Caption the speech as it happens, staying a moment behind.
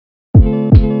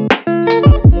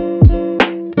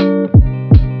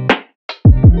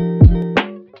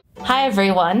Hi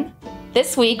everyone!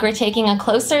 This week we're taking a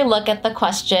closer look at the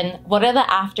question, what are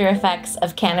the after effects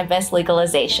of cannabis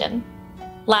legalization?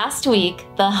 Last week,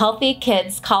 the Healthy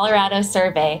Kids Colorado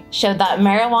survey showed that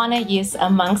marijuana use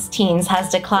amongst teens has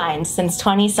declined since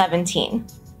 2017.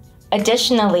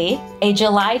 Additionally, a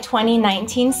July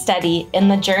 2019 study in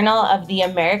the Journal of the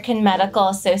American Medical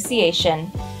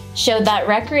Association showed that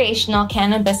recreational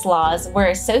cannabis laws were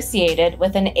associated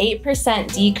with an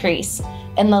 8% decrease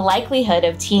in the likelihood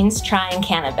of teens trying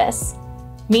cannabis.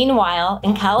 Meanwhile,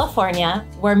 in California,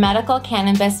 where medical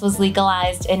cannabis was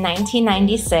legalized in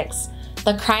 1996,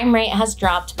 the crime rate has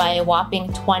dropped by a whopping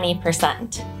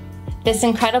 20%. This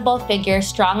incredible figure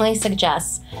strongly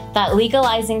suggests that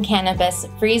legalizing cannabis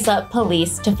frees up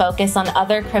police to focus on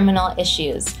other criminal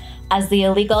issues as the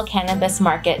illegal cannabis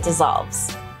market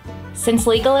dissolves. Since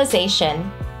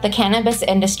legalization, the cannabis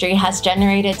industry has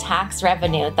generated tax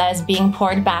revenue that is being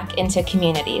poured back into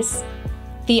communities.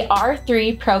 The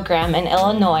R3 program in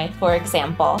Illinois, for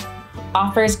example,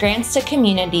 offers grants to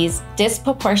communities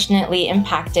disproportionately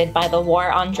impacted by the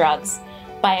war on drugs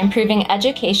by improving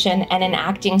education and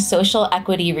enacting social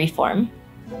equity reform.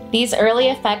 These early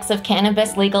effects of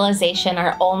cannabis legalization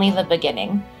are only the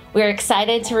beginning. We are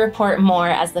excited to report more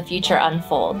as the future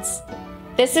unfolds.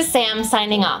 This is Sam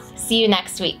signing off. See you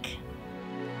next week.